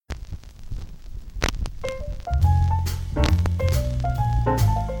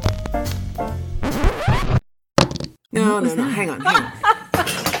No. Hang on.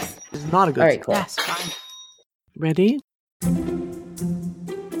 This is not a good All right, cool. Yes, fine. Ready?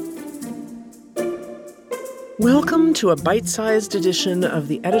 Welcome to a bite-sized edition of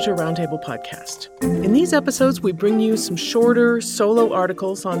the Editor Roundtable podcast. In these episodes, we bring you some shorter, solo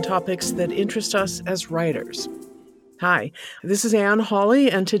articles on topics that interest us as writers. Hi, this is Anne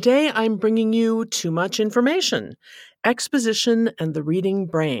Hawley, and today I'm bringing you Too Much Information, Exposition and the Reading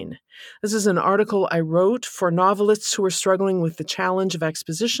Brain. This is an article I wrote for novelists who are struggling with the challenge of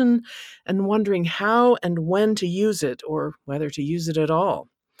exposition and wondering how and when to use it, or whether to use it at all.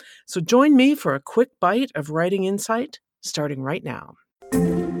 So join me for a quick bite of writing insight, starting right now.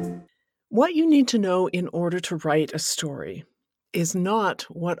 What you need to know in order to write a story is not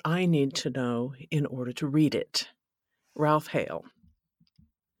what I need to know in order to read it. Ralph Hale.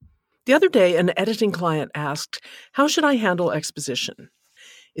 The other day, an editing client asked, how should I handle exposition?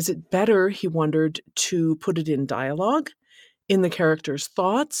 Is it better, he wondered, to put it in dialogue, in the character's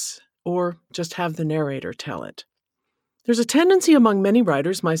thoughts, or just have the narrator tell it? There's a tendency among many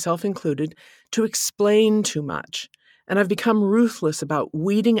writers, myself included, to explain too much, and I've become ruthless about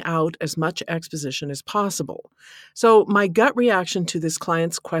weeding out as much exposition as possible. So my gut reaction to this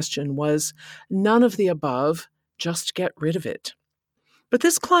client's question was, none of the above, just get rid of it. But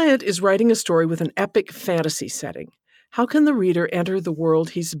this client is writing a story with an epic fantasy setting. How can the reader enter the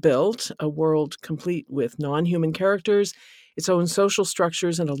world he's built, a world complete with non-human characters, its own social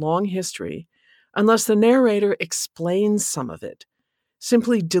structures, and a long history, unless the narrator explains some of it?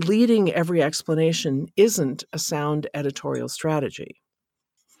 Simply deleting every explanation isn't a sound editorial strategy.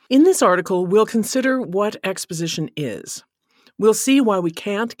 In this article, we'll consider what exposition is. We'll see why we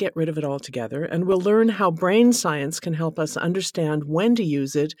can't get rid of it altogether, and we'll learn how brain science can help us understand when to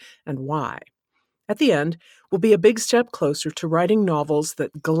use it and why. At the end, we'll be a big step closer to writing novels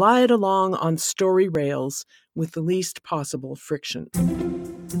that glide along on story rails with the least possible friction.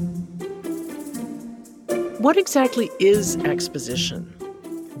 What exactly is exposition?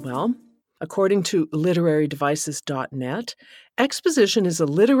 Well, according to literarydevices.net, exposition is a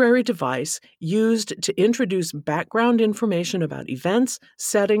literary device used to introduce background information about events,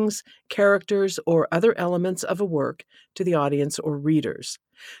 settings, characters, or other elements of a work to the audience or readers.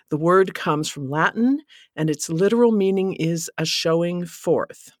 The word comes from Latin, and its literal meaning is a showing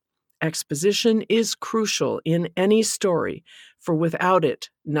forth. Exposition is crucial in any story, for without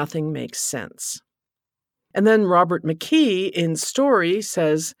it, nothing makes sense. And then Robert McKee in Story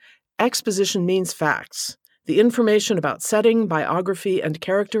says, exposition means facts, the information about setting, biography, and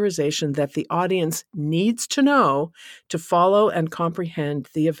characterization that the audience needs to know to follow and comprehend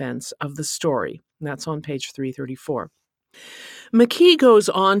the events of the story. And that's on page 334. McKee goes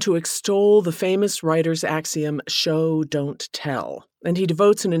on to extol the famous writer's axiom, show, don't tell, and he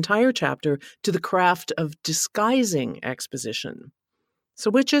devotes an entire chapter to the craft of disguising exposition.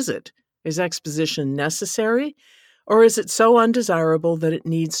 So which is it? Is exposition necessary, or is it so undesirable that it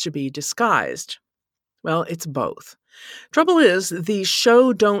needs to be disguised? Well, it's both. Trouble is, the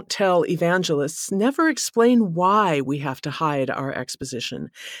show, don't tell evangelists never explain why we have to hide our exposition.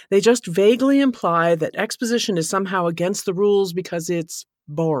 They just vaguely imply that exposition is somehow against the rules because it's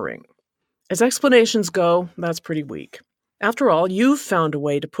boring. As explanations go, that's pretty weak. After all, you've found a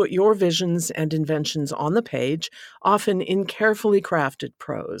way to put your visions and inventions on the page, often in carefully crafted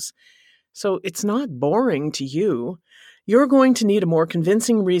prose. So it's not boring to you. You're going to need a more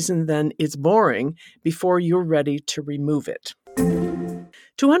convincing reason than it's boring before you're ready to remove it.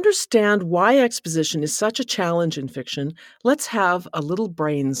 To understand why exposition is such a challenge in fiction, let's have a little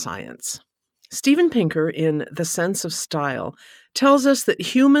brain science. Steven Pinker, in The Sense of Style, tells us that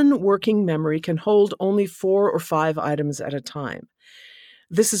human working memory can hold only 4 or 5 items at a time.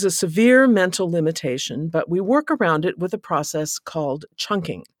 This is a severe mental limitation, but we work around it with a process called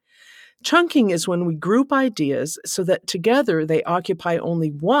chunking. Chunking is when we group ideas so that together they occupy only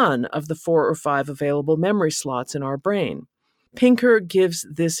one of the 4 or 5 available memory slots in our brain. Pinker gives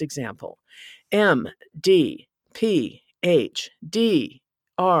this example. M, D, P, H, D,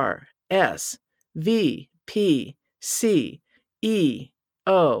 R, S, V, P, C, E,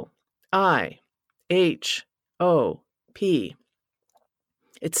 O, I, H, O, P.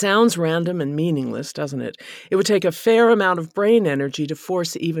 It sounds random and meaningless, doesn't it? It would take a fair amount of brain energy to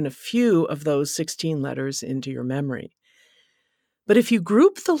force even a few of those 16 letters into your memory. But if you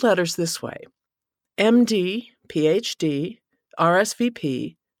group the letters this way, MD, PhD,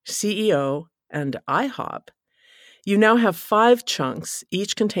 RSVP, CEO, and IHOP, you now have 5 chunks,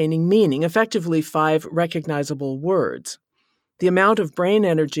 each containing meaning, effectively 5 recognizable words. The amount of brain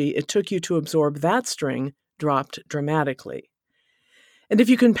energy it took you to absorb that string dropped dramatically. And if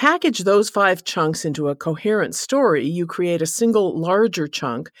you can package those 5 chunks into a coherent story, you create a single larger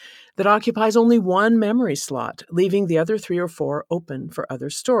chunk that occupies only one memory slot, leaving the other 3 or 4 open for other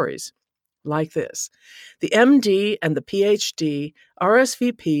stories. Like this: the MD and the PhD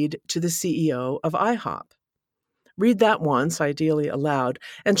RSVP'd to the CEO of IHOP. Read that once, ideally aloud,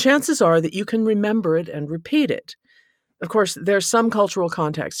 and chances are that you can remember it and repeat it. Of course, there's some cultural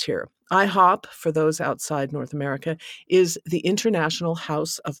context here. IHOP, for those outside North America, is the International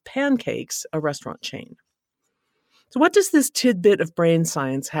House of Pancakes, a restaurant chain. So what does this tidbit of brain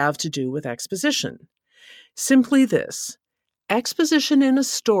science have to do with exposition? Simply this: exposition in a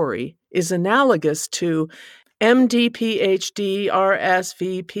story is analogous to MD, PhD,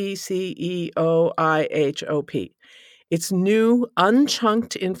 RSVP, CEO, IHOP. It's new,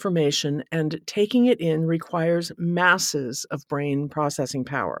 unchunked information, and taking it in requires masses of brain processing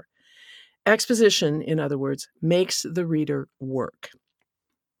power. Exposition, in other words, makes the reader work.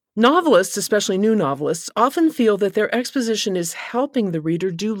 Novelists, especially new novelists, often feel that their exposition is helping the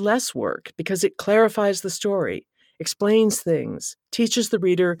reader do less work because it clarifies the story, explains things, teaches the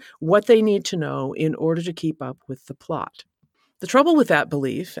reader what they need to know in order to keep up with the plot. The trouble with that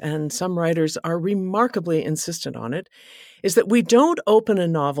belief, and some writers are remarkably insistent on it, is that we don't open a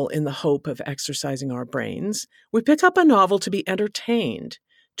novel in the hope of exercising our brains. We pick up a novel to be entertained,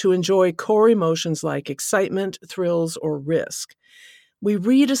 to enjoy core emotions like excitement, thrills, or risk. We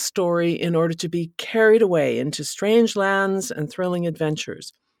read a story in order to be carried away into strange lands and thrilling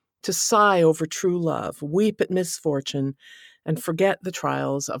adventures, to sigh over true love, weep at misfortune, and forget the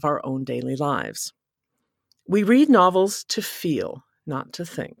trials of our own daily lives. We read novels to feel, not to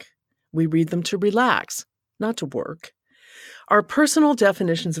think. We read them to relax, not to work. Our personal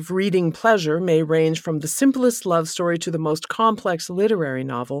definitions of reading pleasure may range from the simplest love story to the most complex literary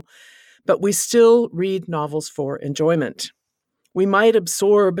novel, but we still read novels for enjoyment. We might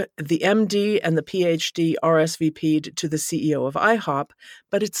absorb the MD and the PhD RSVP'd to the CEO of IHOP,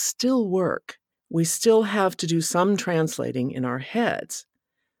 but it's still work. We still have to do some translating in our heads.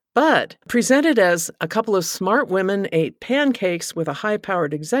 But presented as a couple of smart women ate pancakes with a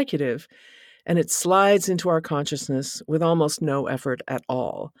high-powered executive, and it slides into our consciousness with almost no effort at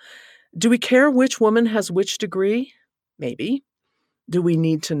all. Do we care which woman has which degree? Maybe. Do we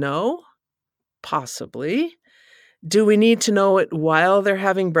need to know? Possibly. Do we need to know it while they're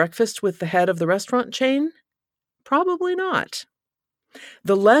having breakfast with the head of the restaurant chain? Probably not.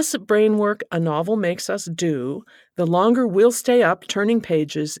 The less brain work a novel makes us do, the longer we'll stay up turning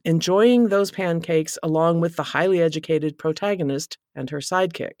pages, enjoying those pancakes along with the highly educated protagonist and her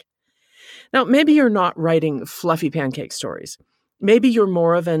sidekick. Now, maybe you're not writing fluffy pancake stories. Maybe you're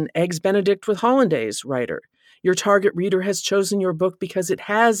more of an Eggs Benedict with hollandaise writer. Your target reader has chosen your book because it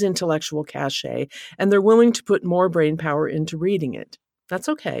has intellectual cachet, and they're willing to put more brain power into reading it. That's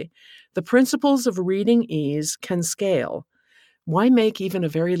okay. The principles of reading ease can scale. Why make even a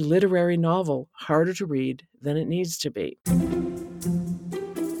very literary novel harder to read than it needs to be?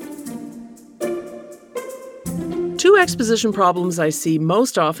 2 exposition problems I see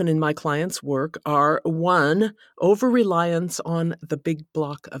most often in my clients' work are 1, over-reliance on the big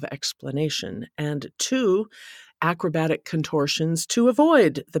block of explanation, and 2, acrobatic contortions to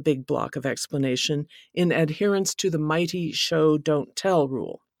avoid the big block of explanation in adherence to the mighty show don't tell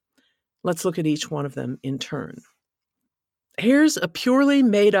rule. Let's look at each one of them in turn. Here's a purely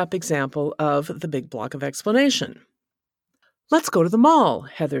made-up example of the big block of explanation. "Let's go to the mall,"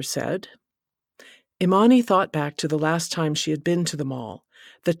 Heather said. Imani thought back to the last time she had been to the mall,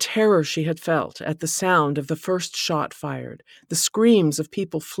 the terror she had felt at the sound of the first shot fired, the screams of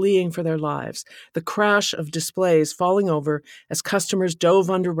people fleeing for their lives, the crash of displays falling over as customers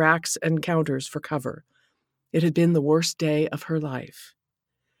dove under racks and counters for cover. It had been the worst day of her life.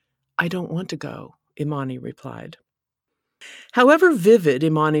 "I don't want to go," Imani replied. However vivid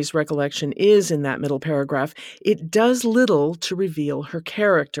Imani's recollection is in that middle paragraph, it does little to reveal her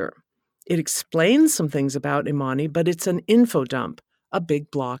character. It explains some things about Imani, but it's an info dump, a big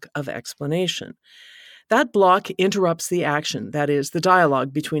block of explanation. That block interrupts the action, that is, the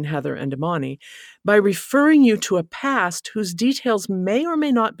dialogue between Heather and Imani, by referring you to a past whose details may or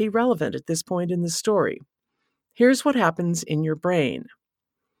may not be relevant at this point in the story. Here's what happens in your brain.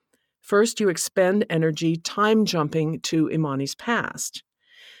 First, you expend energy time-jumping to Imani's past.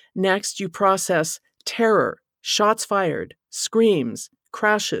 Next, you process terror, shots fired, screams,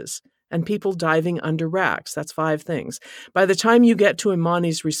 crashes, and people diving under racks. That's 5 things. By the time you get to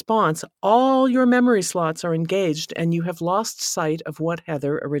Imani's response, all your memory slots are engaged and you have lost sight of what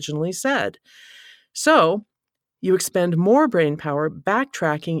Heather originally said. So, you expend more brain power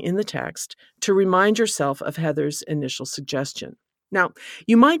backtracking in the text to remind yourself of Heather's initial suggestion. Now,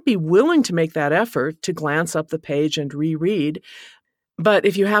 you might be willing to make that effort to glance up the page and reread, but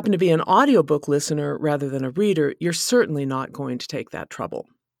if you happen to be an audiobook listener rather than a reader, you're certainly not going to take that trouble.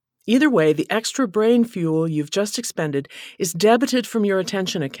 Either way, the extra brain fuel you've just expended is debited from your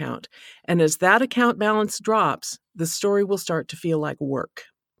attention account, and as that account balance drops, the story will start to feel like work.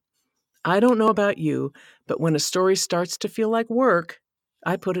 I don't know about you, but when a story starts to feel like work,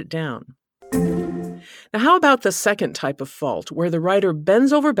 I put it down. Now, how about the second type of fault, where the writer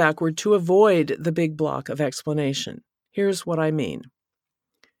bends over backward to avoid the big block of explanation? Here's what I mean.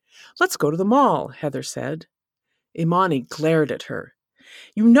 "Let's go to the mall," Heather said. Imani glared at her.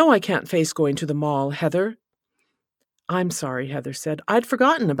 "You know I can't face going to the mall, Heather." "I'm sorry," Heather said. "I'd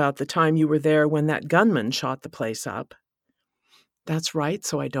forgotten about the time you were there when that gunman shot the place up." "That's right,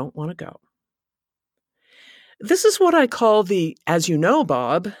 so I don't want to go." This is what I call the "as you know,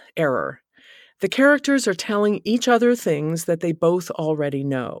 Bob" error. The characters are telling each other things that they both already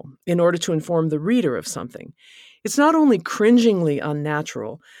know in order to inform the reader of something. It's not only cringingly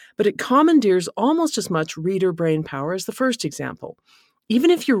unnatural, but it commandeers almost as much reader brain power as the first example.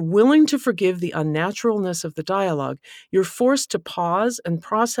 Even if you're willing to forgive the unnaturalness of the dialogue, you're forced to pause and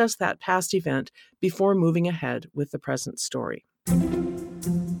process that past event before moving ahead with the present story.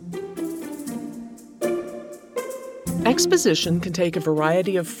 Exposition can take a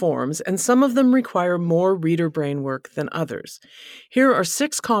variety of forms, and some of them require more reader brain work than others. Here are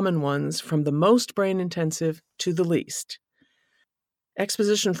 6 common ones, from the most brain-intensive to the least.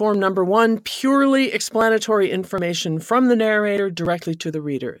 Exposition form number 1, purely explanatory information from the narrator directly to the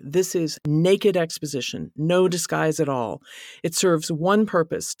reader. This is naked exposition, no disguise at all. It serves one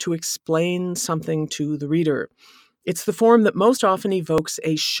purpose: to explain something to the reader. It's the form that most often evokes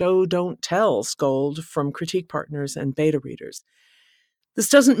a show-don't-tell scold from critique partners and beta readers. This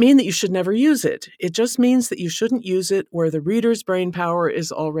doesn't mean that you should never use it. It just means that you shouldn't use it where the reader's brain power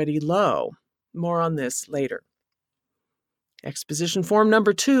is already low. More on this later. Exposition form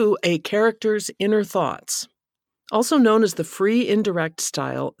number 2, a character's inner thoughts. Also known as the free indirect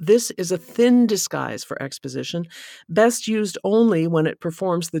style, this is a thin disguise for exposition, best used only when it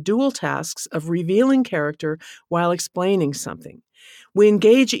performs the dual tasks of revealing character while explaining something. We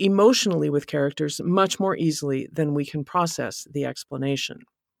engage emotionally with characters much more easily than we can process the explanation.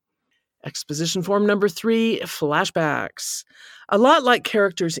 Exposition form number 3, flashbacks. A lot like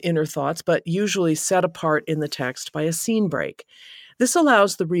characters' inner thoughts, but usually set apart in the text by a scene break. This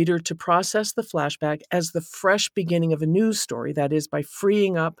allows the reader to process the flashback as the fresh beginning of a news story, that is, by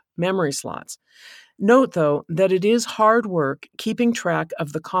freeing up memory slots. Note, though, that it is hard work keeping track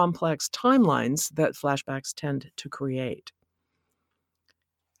of the complex timelines that flashbacks tend to create.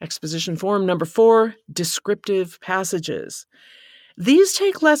 Exposition form number 4, descriptive passages. These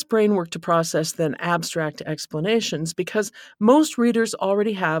take less brain work to process than abstract explanations because most readers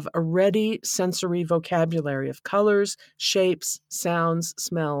already have a ready sensory vocabulary of colors, shapes, sounds,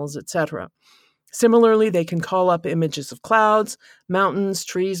 smells, etc. Similarly, they can call up images of clouds, mountains,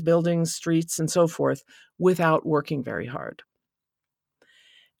 trees, buildings, streets, and so forth without working very hard.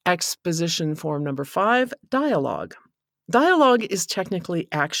 Exposition form number 5, dialogue. Dialogue is technically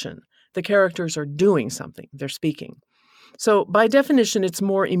action. The characters are doing something, they're speaking. So by definition, it's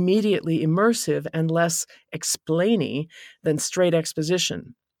more immediately immersive and less explainy than straight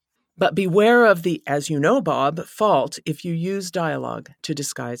exposition. But beware of the "as you know, Bob" fault if you use dialogue to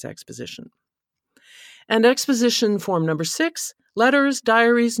disguise exposition. And exposition form number 6, letters,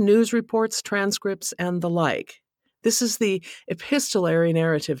 diaries, news reports, transcripts, and the like. This is the epistolary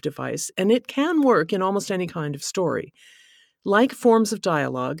narrative device, and it can work in almost any kind of story. Like forms of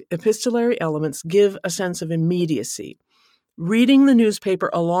dialogue, epistolary elements give a sense of immediacy. Reading the newspaper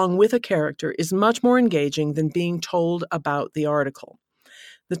along with a character is much more engaging than being told about the article.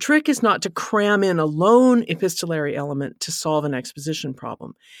 The trick is not to cram in a lone epistolary element to solve an exposition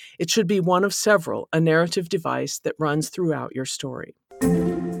problem. It should be one of several, a narrative device that runs throughout your story.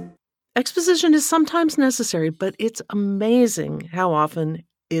 Exposition is sometimes necessary, but it's amazing how often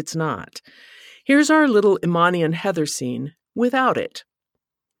it's not. Here's our little Imani and Heather scene without it.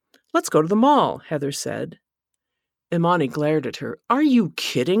 "Let's go to the mall," Heather said. Imani glared at her. "Are you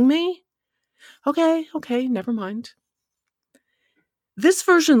kidding me?" Okay, never mind. This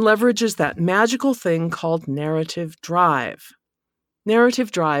version leverages that magical thing called narrative drive.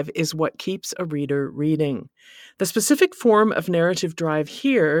 Narrative drive is what keeps a reader reading. The specific form of narrative drive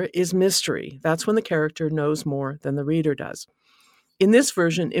here is mystery. That's when the character knows more than the reader does. In this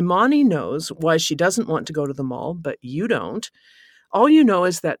version, Imani knows why she doesn't want to go to the mall, but you don't. All you know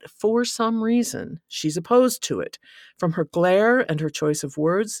is that for some reason, she's opposed to it. From her glare and her choice of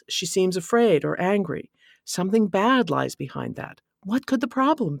words, she seems afraid or angry. Something bad lies behind that. What could the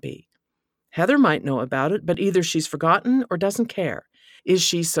problem be? Heather might know about it, but either she's forgotten or doesn't care. Is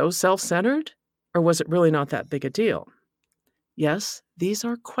she so self-centered, or was it really not that big a deal? Yes, these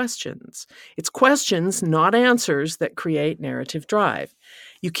are questions. It's questions, not answers, that create narrative drive.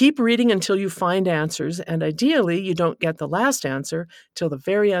 You keep reading until you find answers, and ideally, you don't get the last answer till the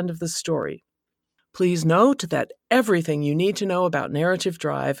very end of the story. Please note that everything you need to know about narrative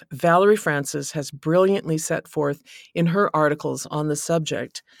drive, Valerie Francis has brilliantly set forth in her articles on the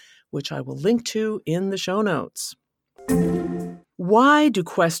subject, which I will link to in the show notes. Why do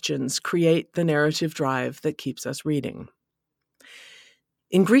questions create the narrative drive that keeps us reading?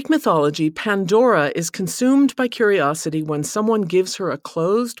 In Greek mythology, Pandora is consumed by curiosity when someone gives her a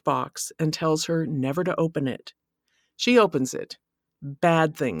closed box and tells her never to open it. She opens it.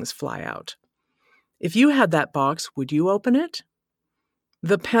 Bad things fly out. If you had that box, would you open it?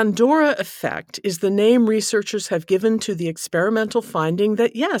 The Pandora effect is the name researchers have given to the experimental finding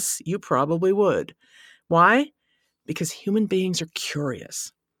that yes, you probably would. Why? Because human beings are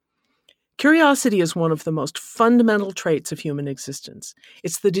curious. Curiosity is one of the most fundamental traits of human existence.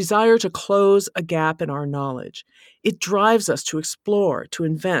 It's the desire to close a gap in our knowledge. It drives us to explore, to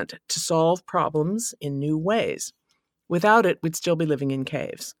invent, to solve problems in new ways. Without it, we'd still be living in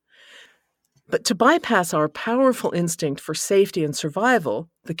caves. But to bypass our powerful instinct for safety and survival,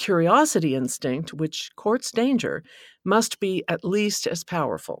 the curiosity instinct, which courts danger, must be at least as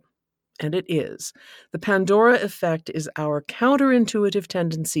powerful. And it is. The Pandora effect is our counterintuitive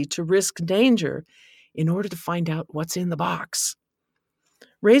tendency to risk danger in order to find out what's in the box.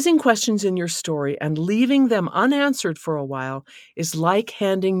 Raising questions in your story and leaving them unanswered for a while is like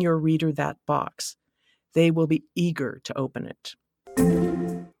handing your reader that box. They will be eager to open it.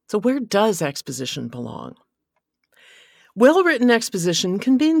 So where does exposition belong? Well-written exposition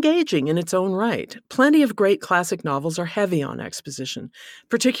can be engaging in its own right. Plenty of great classic novels are heavy on exposition,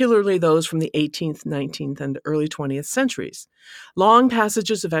 particularly those from the 18th, 19th, and early 20th centuries. Long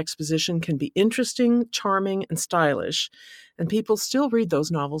passages of exposition can be interesting, charming, and stylish, and people still read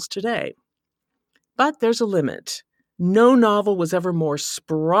those novels today. But there's a limit. No novel was ever more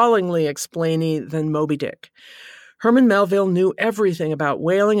sprawlingly explainy than Moby Dick. Herman Melville knew everything about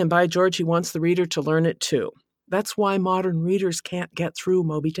whaling, and by George, he wants the reader to learn it too. That's why modern readers can't get through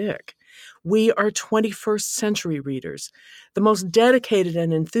Moby Dick. We are 21st century readers. The most dedicated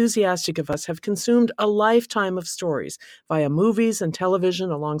and enthusiastic of us have consumed a lifetime of stories via movies and television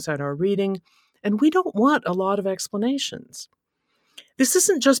alongside our reading, and we don't want a lot of explanations. This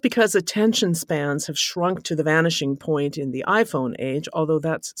isn't just because attention spans have shrunk to the vanishing point in the iPhone age, although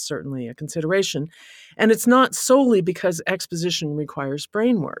that's certainly a consideration, and it's not solely because exposition requires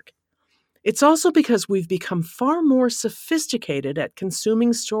brain work. It's also because we've become far more sophisticated at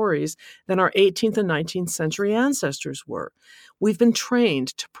consuming stories than our 18th and 19th century ancestors were. We've been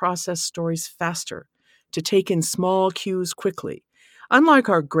trained to process stories faster, to take in small cues quickly. Unlike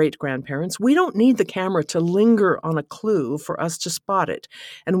our great-grandparents, we don't need the camera to linger on a clue for us to spot it,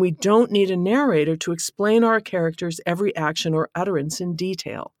 and we don't need a narrator to explain our characters' every action or utterance in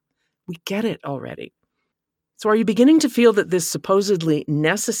detail. We get it already. So are you beginning to feel that this supposedly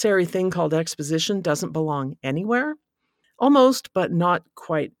necessary thing called exposition doesn't belong anywhere? Almost, but not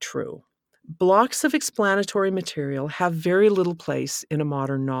quite true. Blocks of explanatory material have very little place in a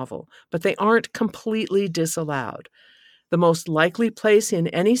modern novel, but they aren't completely disallowed. The most likely place in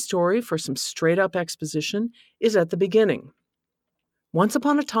any story for some straight-up exposition is at the beginning. Once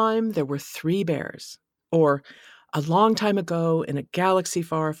upon a time, there were 3 bears, or a long time ago in a galaxy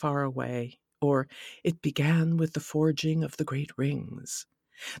far, far away, or it began with the forging of the great rings.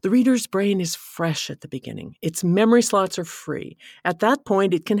 The reader's brain is fresh at the beginning. Its memory slots are free. At that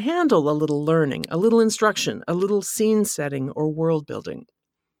point, it can handle a little learning, a little instruction, a little scene setting or world building.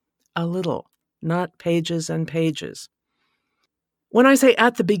 A little, not pages and pages. When I say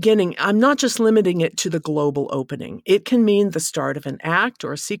at the beginning, I'm not just limiting it to the global opening. It can mean the start of an act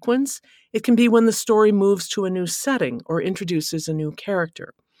or a sequence. It can be when the story moves to a new setting or introduces a new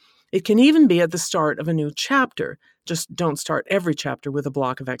character. It can even be at the start of a new chapter. Just don't start every chapter with a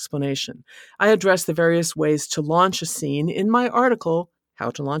block of explanation. I address the various ways to launch a scene in my article,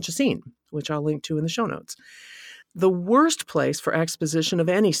 How to Launch a Scene, which I'll link to in the show notes. The worst place for exposition of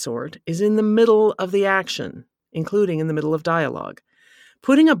any sort is in the middle of the action, including in the middle of dialogue.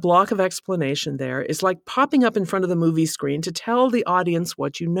 Putting a block of explanation there is like popping up in front of the movie screen to tell the audience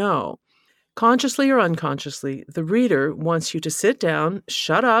what you know. Consciously or unconsciously, the reader wants you to sit down,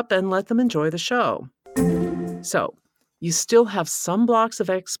 shut up, and let them enjoy the show. So, you still have some blocks of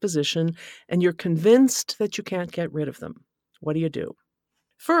exposition, and you're convinced that you can't get rid of them. What do you do?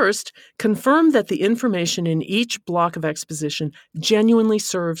 First, confirm that the information in each block of exposition genuinely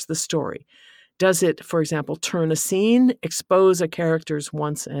serves the story. Does it, for example, turn a scene, expose a character's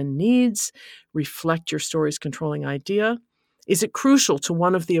wants and needs, reflect your story's controlling idea? Is it crucial to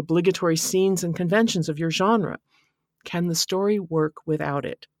one of the obligatory scenes and conventions of your genre? Can the story work without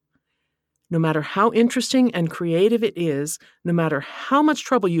it? No matter how interesting and creative it is, no matter how much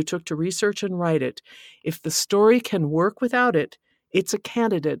trouble you took to research and write it, if the story can work without it, it's a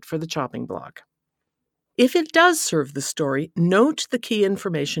candidate for the chopping block. If it does serve the story, note the key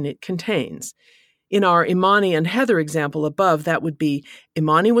information it contains. In our Imani and Heather example above, that would be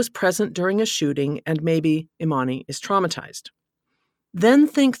Imani was present during a shooting and maybe Imani is traumatized. Then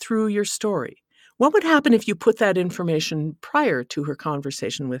think through your story. What would happen if you put that information prior to her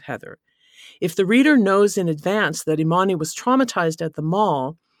conversation with Heather? If the reader knows in advance that Imani was traumatized at the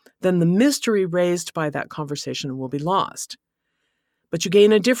mall, then the mystery raised by that conversation will be lost. But you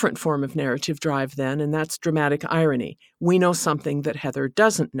gain a different form of narrative drive then, and that's dramatic irony. We know something that Heather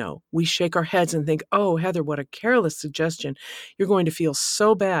doesn't know. We shake our heads and think, oh, Heather, what a careless suggestion. You're going to feel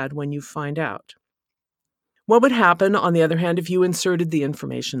so bad when you find out. What would happen, on the other hand, if you inserted the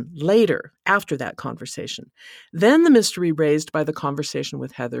information later, after that conversation? Then the mystery raised by the conversation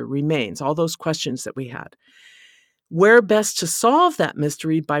with Heather remains, all those questions that we had. Where best to solve that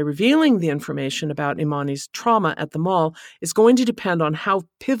mystery by revealing the information about Imani's trauma at the mall is going to depend on how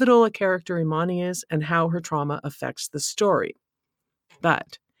pivotal a character Imani is and how her trauma affects the story.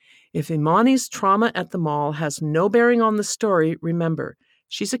 But if Imani's trauma at the mall has no bearing on the story, remember,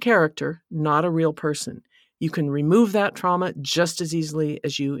 she's a character, not a real person. You can remove that trauma just as easily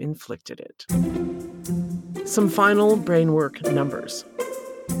as you inflicted it. Some final brainwork numbers.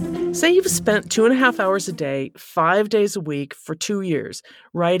 Say you've spent 2.5 hours a day, 5 days a week for 2 years,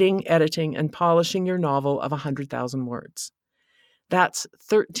 writing, editing, and polishing your novel of 100,000 words. That's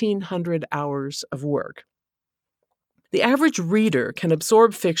 1,300 hours of work. The average reader can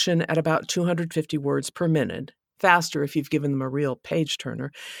absorb fiction at about 250 words per minute, faster if you've given them a real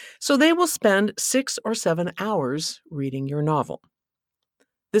page-turner, so they will spend 6 or 7 hours reading your novel.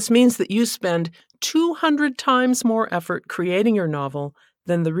 This means that you spend 200 times more effort creating your novel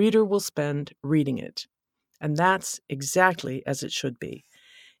than the reader will spend reading it. And that's exactly as it should be.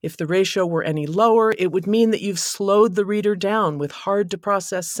 If the ratio were any lower, it would mean that you've slowed the reader down with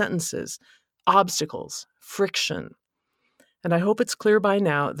hard-to-process sentences, obstacles, friction. And I hope it's clear by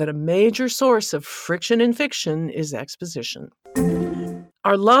now that a major source of friction in fiction is exposition.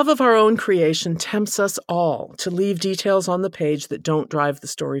 Our love of our own creation tempts us all to leave details on the page that don't drive the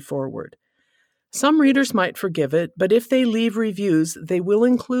story forward. Some readers might forgive it, but if they leave reviews, they will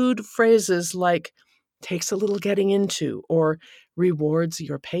include phrases like, takes a little getting into, or rewards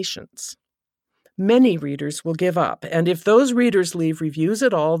your patience. Many readers will give up, and if those readers leave reviews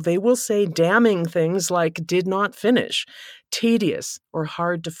at all, they will say damning things like did not finish, tedious, or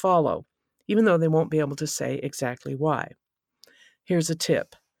hard to follow, even though they won't be able to say exactly why. Here's a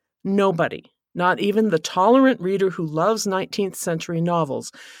tip. Nobody, not even the tolerant reader who loves 19th century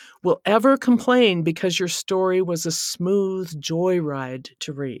novels, will ever complain because your story was a smooth joyride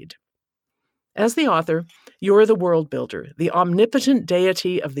to read. As the author, you're the world builder, the omnipotent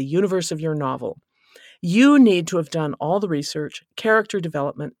deity of the universe of your novel. You need to have done all the research, character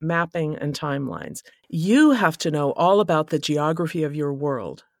development, mapping, and timelines. You have to know all about the geography of your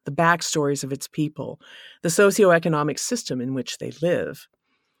world, the backstories of its people, the socioeconomic system in which they live.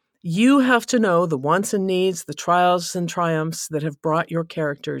 You have to know the wants and needs, the trials and triumphs that have brought your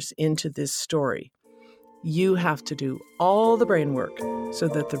characters into this story. You have to do all the brain work so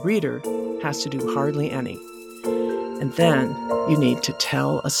that the reader has to do hardly any. And then you need to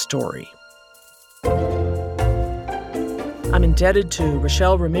tell a story. I'm indebted to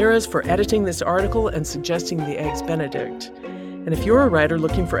Rochelle Ramirez for editing this article and suggesting the Eggs Benedict. And if you're a writer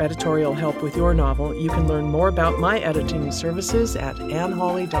looking for editorial help with your novel, you can learn more about my editing services at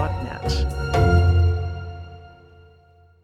annhawley.net.